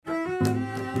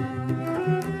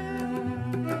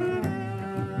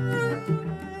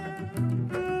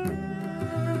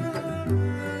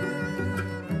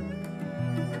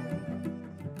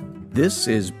This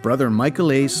is Brother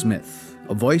Michael A. Smith,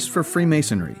 a voice for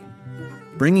Freemasonry,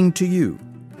 bringing to you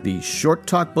the Short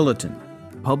Talk Bulletin,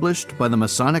 published by the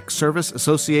Masonic Service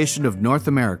Association of North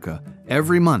America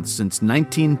every month since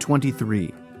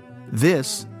 1923.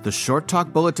 This, the Short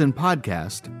Talk Bulletin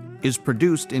podcast, is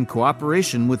produced in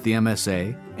cooperation with the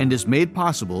MSA and is made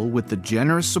possible with the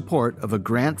generous support of a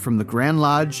grant from the Grand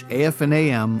Lodge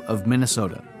AF&AM of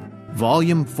Minnesota.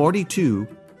 Volume 42,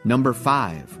 Number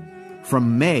 5,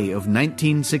 from May of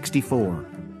 1964.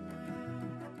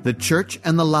 The Church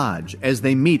and the Lodge as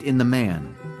They Meet in the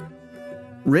Man.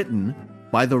 Written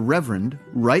by the Reverend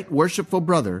Right Worshipful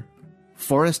Brother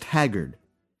Forrest Haggard,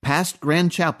 past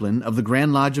Grand Chaplain of the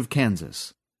Grand Lodge of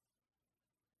Kansas.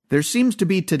 There seems to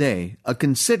be today a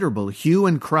considerable hue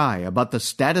and cry about the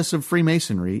status of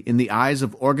Freemasonry in the eyes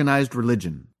of organized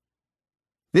religion.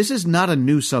 This is not a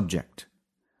new subject.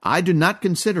 I do not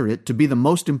consider it to be the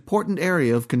most important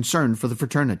area of concern for the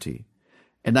fraternity,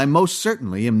 and I most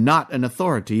certainly am not an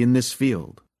authority in this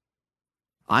field.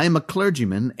 I am a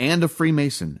clergyman and a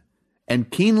Freemason, and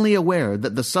keenly aware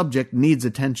that the subject needs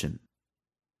attention.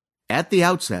 At the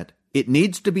outset, it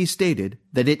needs to be stated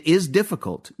that it is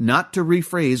difficult not to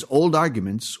rephrase old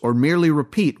arguments or merely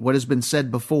repeat what has been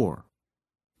said before,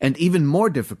 and even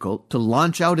more difficult to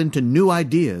launch out into new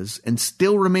ideas and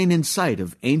still remain in sight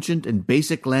of ancient and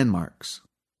basic landmarks.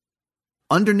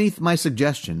 Underneath my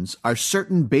suggestions are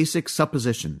certain basic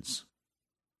suppositions.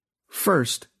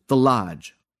 First, the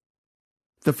Lodge.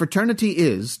 The fraternity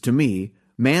is, to me,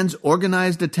 man's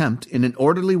organized attempt in an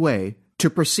orderly way to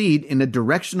proceed in a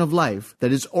direction of life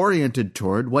that is oriented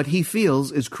toward what he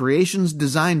feels is creation's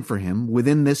design for him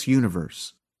within this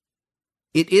universe.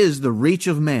 It is the reach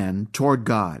of man toward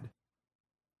God.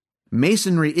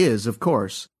 Masonry is, of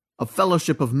course, a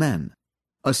fellowship of men,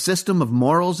 a system of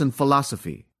morals and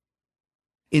philosophy.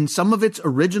 In some of its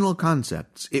original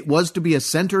concepts, it was to be a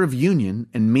center of union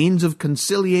and means of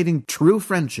conciliating true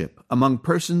friendship among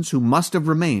persons who must have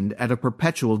remained at a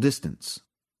perpetual distance.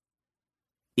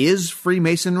 Is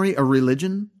Freemasonry a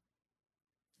religion?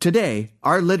 Today,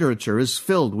 our literature is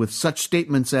filled with such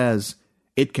statements as,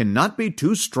 "It cannot be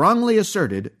too strongly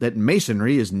asserted that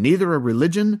Masonry is neither a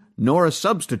religion nor a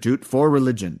substitute for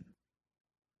religion,"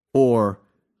 or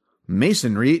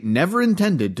 "Masonry never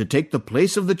intended to take the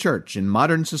place of the Church in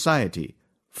modern society,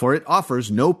 for it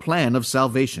offers no plan of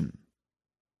salvation."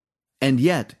 And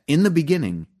yet, in the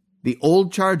beginning, the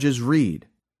old charges read,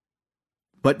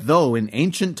 "But though in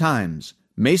ancient times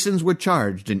Masons were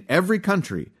charged in every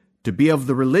country to be of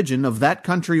the religion of that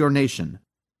country or nation,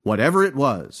 whatever it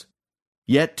was,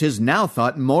 yet 'tis now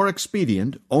thought more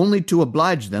expedient only to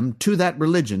oblige them to that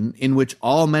religion in which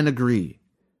all men agree,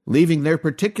 leaving their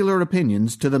particular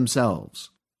opinions to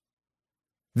themselves."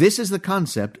 This is the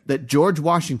concept that George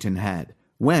Washington had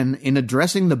when, in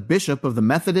addressing the Bishop of the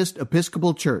Methodist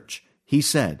Episcopal Church, he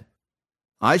said,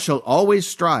 "I shall always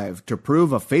strive to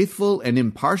prove a faithful and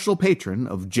impartial patron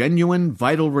of genuine,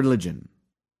 vital religion."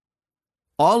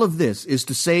 All of this is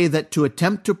to say that to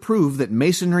attempt to prove that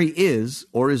Masonry is,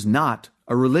 or is not,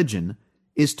 a religion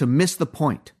is to miss the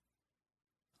point.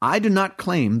 I do not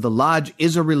claim the Lodge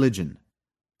is a religion,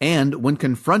 and when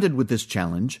confronted with this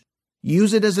challenge,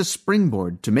 use it as a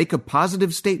springboard to make a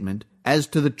positive statement as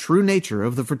to the true nature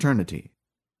of the fraternity.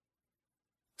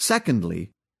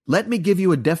 Secondly, let me give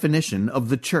you a definition of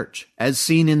the Church as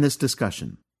seen in this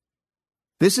discussion.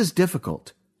 This is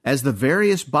difficult, as the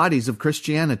various bodies of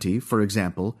Christianity, for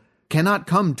example, cannot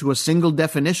come to a single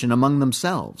definition among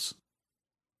themselves.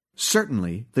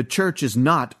 Certainly, the Church is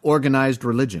not organized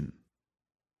religion.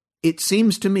 It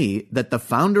seems to me that the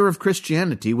founder of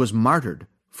Christianity was martyred,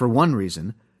 for one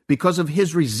reason, because of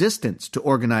his resistance to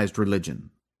organized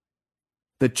religion.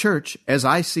 The Church, as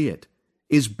I see it,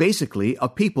 is basically a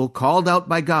people called out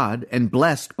by God and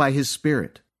blessed by His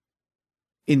Spirit.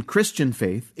 In Christian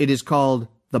faith, it is called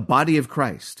the body of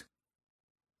Christ.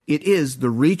 It is the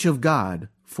reach of God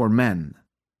for men.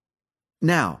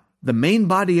 Now, the main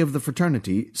body of the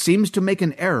fraternity seems to make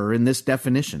an error in this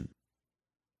definition.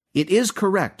 It is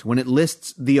correct when it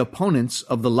lists the opponents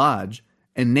of the Lodge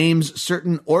and names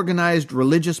certain organized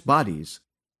religious bodies,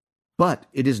 but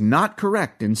it is not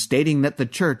correct in stating that the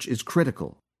Church is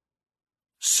critical.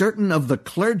 Certain of the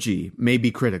clergy may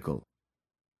be critical.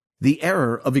 The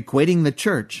error of equating the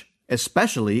Church,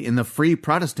 especially in the Free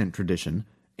Protestant tradition,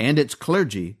 and its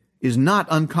clergy is not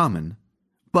uncommon,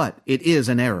 but it is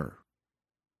an error.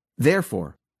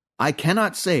 Therefore, I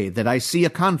cannot say that I see a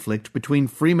conflict between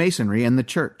Freemasonry and the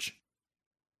Church.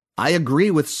 I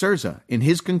agree with Sirza in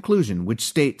his conclusion, which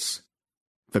states,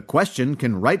 "The question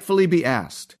can rightfully be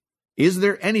asked, Is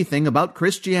there anything about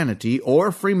Christianity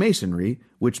or Freemasonry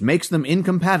which makes them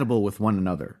incompatible with one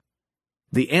another?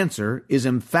 The answer is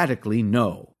emphatically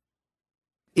no.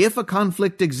 If a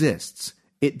conflict exists,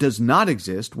 it does not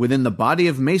exist within the body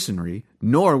of Masonry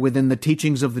nor within the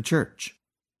teachings of the Church.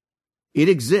 It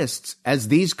exists as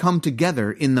these come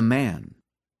together in the man.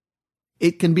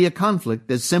 It can be a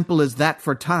conflict as simple as that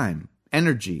for time,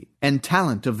 energy, and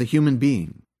talent of the human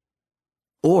being,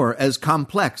 or as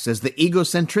complex as the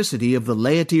egocentricity of the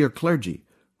laity or clergy,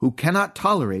 who cannot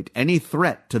tolerate any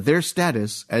threat to their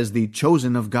status as the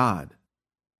chosen of God.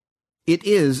 It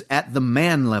is at the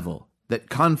man level that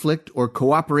conflict or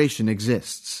cooperation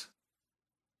exists.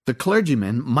 The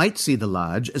clergyman might see the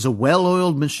lodge as a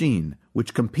well-oiled machine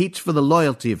which competes for the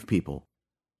loyalty of people,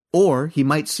 or he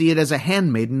might see it as a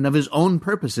handmaiden of his own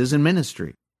purposes in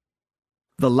ministry.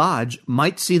 The lodge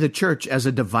might see the church as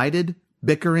a divided,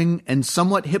 bickering, and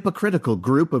somewhat hypocritical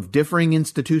group of differing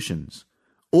institutions,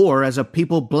 or as a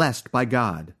people blessed by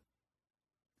God.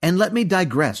 And let me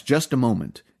digress just a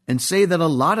moment and say that a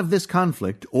lot of this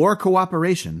conflict or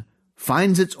cooperation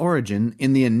finds its origin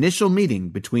in the initial meeting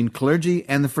between clergy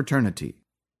and the fraternity.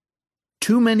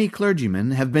 Too many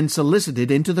clergymen have been solicited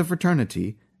into the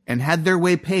fraternity and had their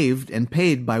way paved and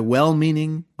paid by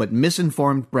well-meaning but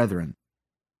misinformed brethren.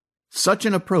 Such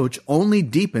an approach only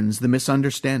deepens the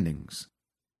misunderstandings.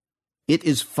 It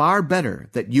is far better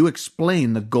that you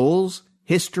explain the goals,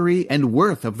 history, and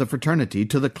worth of the fraternity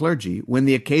to the clergy when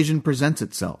the occasion presents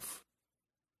itself.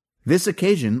 This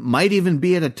occasion might even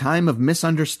be at a time of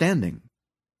misunderstanding,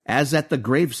 as at the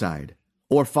graveside,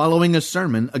 or following a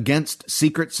sermon against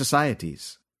secret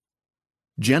societies.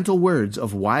 Gentle words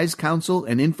of wise counsel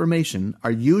and information are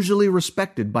usually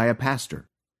respected by a pastor,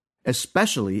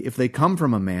 especially if they come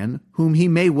from a man whom he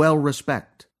may well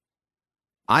respect.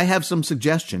 I have some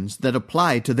suggestions that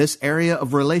apply to this area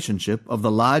of relationship of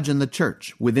the lodge and the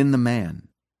church within the man.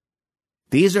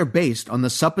 These are based on the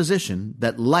supposition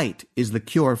that light is the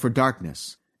cure for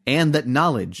darkness, and that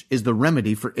knowledge is the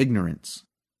remedy for ignorance.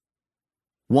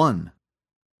 1.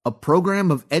 A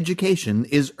program of education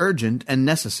is urgent and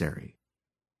necessary.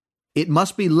 It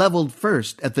must be leveled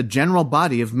first at the general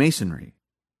body of Masonry.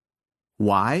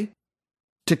 Why?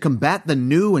 To combat the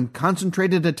new and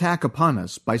concentrated attack upon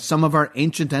us by some of our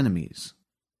ancient enemies.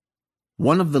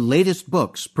 One of the latest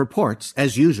books purports,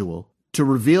 as usual, to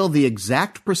reveal the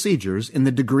exact procedures in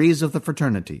the degrees of the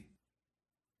fraternity.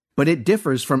 But it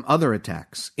differs from other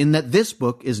attacks in that this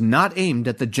book is not aimed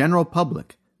at the general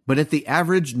public, but at the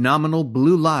average nominal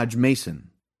Blue Lodge Mason.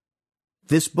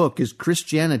 This book is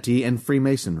Christianity and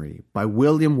Freemasonry by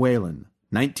William Whalen,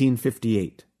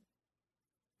 1958.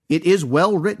 It is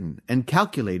well written and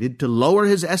calculated to lower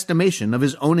his estimation of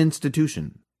his own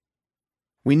institution.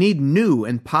 We need new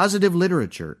and positive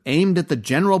literature aimed at the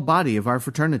general body of our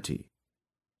fraternity.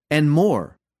 And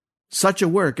more, such a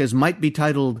work as might be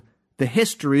titled The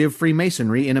History of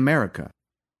Freemasonry in America,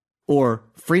 or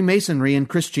Freemasonry and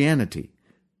Christianity,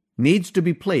 needs to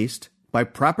be placed, by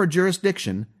proper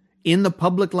jurisdiction, in the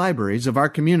public libraries of our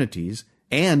communities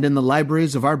and in the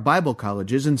libraries of our Bible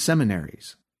colleges and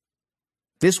seminaries.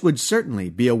 This would certainly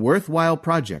be a worthwhile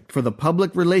project for the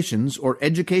Public Relations or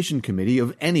Education Committee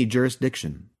of any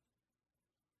jurisdiction.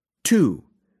 2.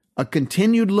 A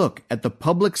continued look at the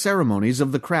public ceremonies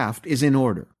of the craft is in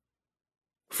order.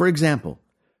 For example,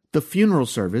 the funeral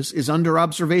service is under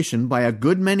observation by a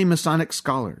good many Masonic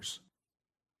scholars.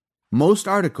 Most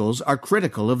articles are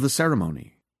critical of the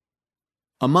ceremony.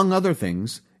 Among other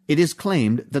things, it is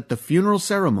claimed that the funeral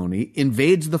ceremony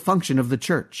invades the function of the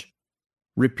church,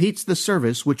 repeats the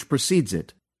service which precedes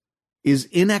it, is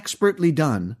inexpertly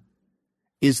done,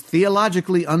 is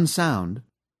theologically unsound,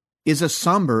 is a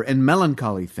somber and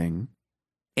melancholy thing,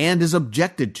 and is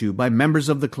objected to by members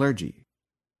of the clergy.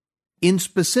 In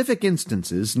specific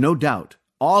instances, no doubt,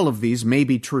 all of these may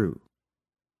be true.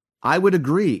 I would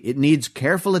agree it needs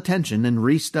careful attention and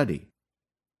re-study.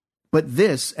 But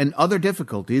this and other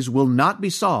difficulties will not be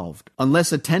solved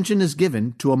unless attention is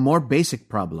given to a more basic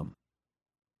problem,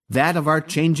 that of our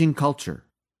changing culture.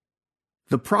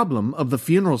 The problem of the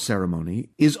funeral ceremony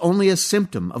is only a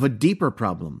symptom of a deeper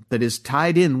problem that is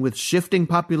tied in with shifting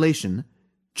population,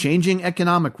 changing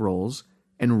economic roles,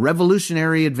 and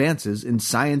revolutionary advances in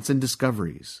science and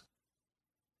discoveries.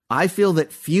 I feel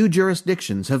that few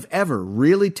jurisdictions have ever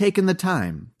really taken the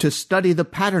time to study the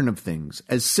pattern of things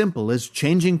as simple as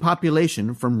changing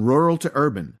population from rural to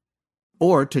urban,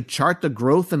 or to chart the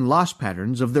growth and loss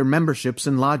patterns of their memberships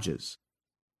and lodges.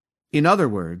 In other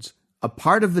words, a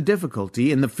part of the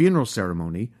difficulty in the funeral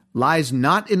ceremony lies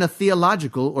not in a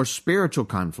theological or spiritual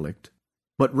conflict,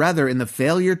 but rather in the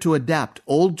failure to adapt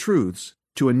old truths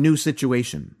to a new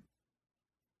situation.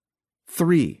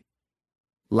 3.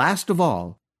 Last of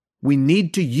all, we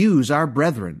need to use our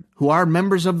brethren who are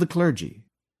members of the clergy.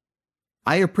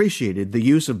 I appreciated the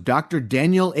use of Dr.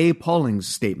 Daniel A. Pauling's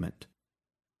statement.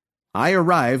 I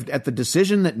arrived at the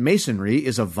decision that Masonry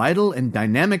is a vital and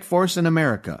dynamic force in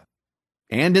America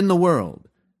and in the world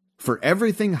for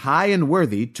everything high and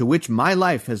worthy to which my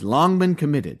life has long been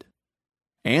committed.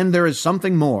 And there is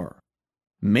something more.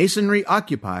 Masonry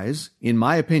occupies, in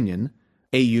my opinion,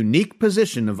 a unique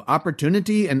position of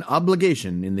opportunity and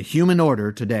obligation in the human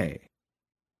order today.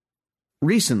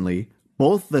 Recently,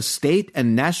 both the state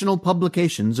and national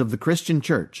publications of the Christian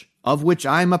Church, of which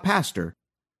I am a pastor,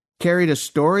 carried a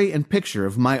story and picture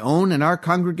of my own and our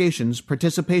congregation's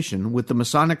participation with the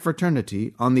Masonic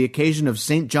fraternity on the occasion of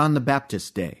St. John the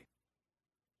Baptist's Day.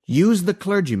 Use the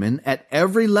clergyman at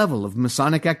every level of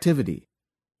Masonic activity,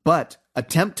 but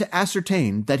attempt to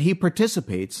ascertain that he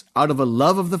participates out of a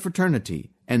love of the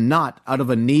fraternity and not out of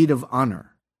a need of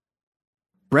honor.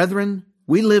 Brethren,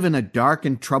 we live in a dark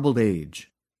and troubled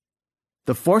age.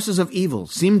 The forces of evil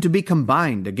seem to be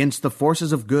combined against the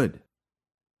forces of good.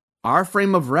 Our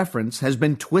frame of reference has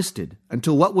been twisted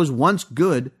until what was once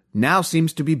good now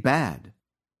seems to be bad.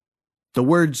 The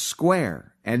word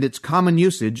square and its common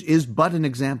usage is but an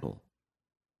example.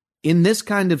 In this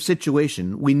kind of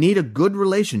situation, we need a good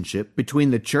relationship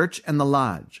between the church and the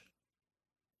lodge.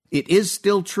 It is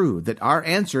still true that our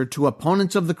answer to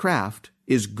opponents of the craft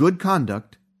is good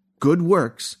conduct, good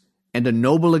works, and a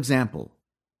noble example.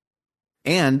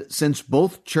 And since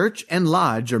both church and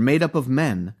lodge are made up of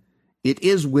men, it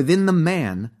is within the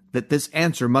man that this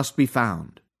answer must be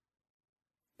found.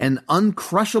 An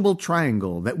uncrushable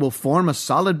triangle that will form a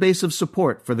solid base of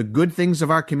support for the good things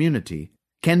of our community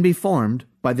can be formed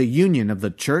by the union of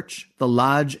the church, the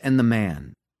lodge, and the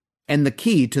man. And the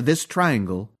key to this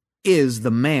triangle is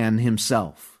the man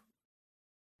himself.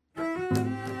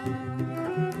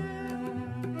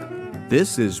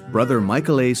 This is Brother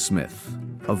Michael A. Smith,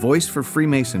 a voice for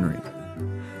Freemasonry.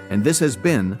 And this has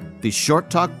been the Short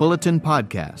Talk Bulletin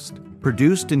podcast,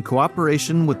 produced in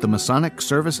cooperation with the Masonic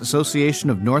Service Association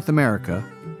of North America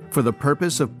for the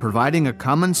purpose of providing a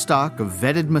common stock of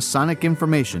vetted Masonic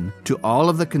information to all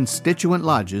of the constituent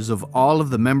lodges of all of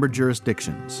the member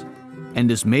jurisdictions, and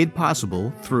is made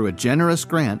possible through a generous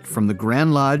grant from the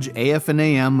Grand Lodge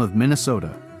AF&AM of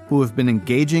Minnesota, who have been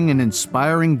engaging and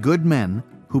inspiring good men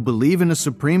who believe in a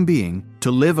supreme being to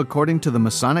live according to the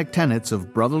Masonic tenets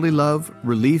of brotherly love,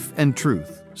 relief, and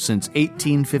truth since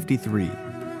 1853.